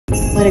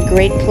What a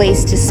great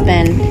place to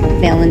spend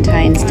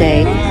Valentine's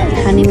Day.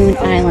 Honeymoon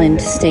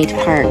Island State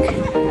Park.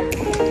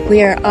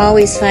 We are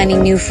always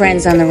finding new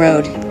friends on the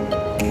road.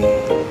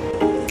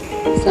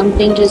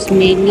 Something just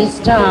made me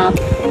stop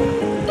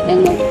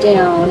and look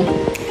down.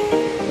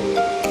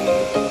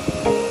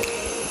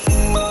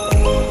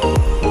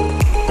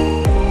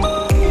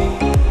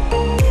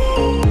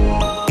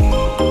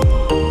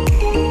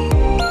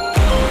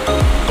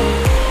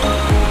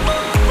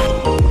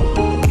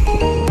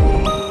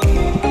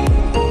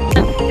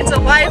 It's a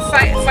live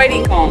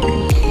fighting conch.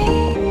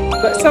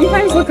 But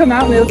sometimes they'll come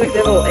out and they look like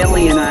their little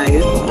alien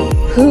eyes.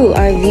 Who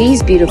are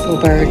these beautiful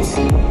birds?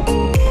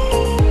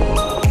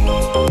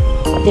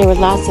 There were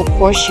lots of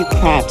horseshoe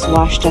crabs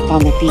washed up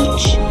on the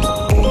beach.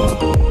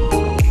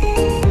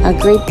 A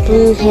great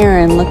blue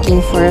heron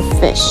looking for a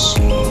fish.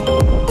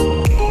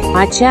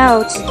 Watch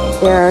out,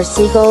 there are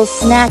seagull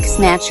snack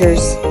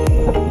snatchers.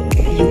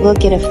 You will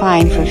get a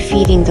fine for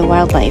feeding the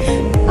wildlife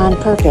on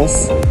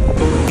purpose.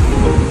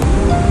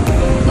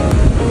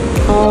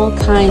 All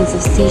kinds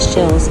of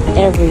seashells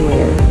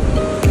everywhere.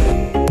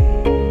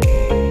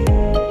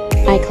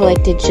 I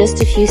collected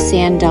just a few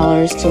sand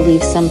dollars to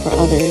leave some for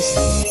others,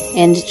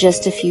 and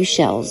just a few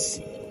shells.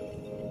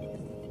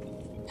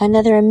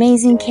 Another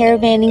amazing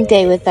caravanning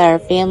day with our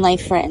van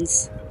life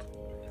friends.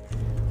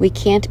 We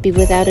can't be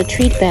without a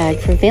treat bag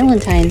for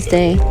Valentine's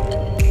Day.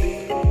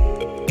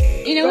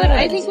 You know what?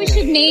 I think we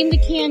should name the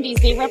candies.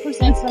 They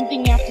represent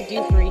something you have to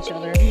do for each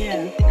other.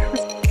 Yeah.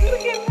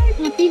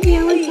 Happy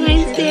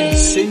Valentine's Day!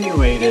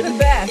 Insinuated. You're the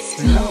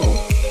best. No.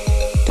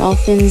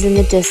 Dolphins in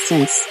the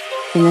distance,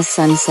 in the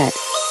sunset.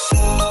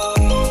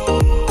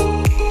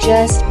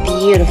 Just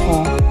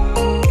beautiful.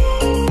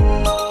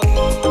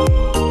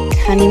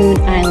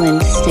 Honeymoon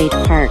Island State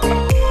Park.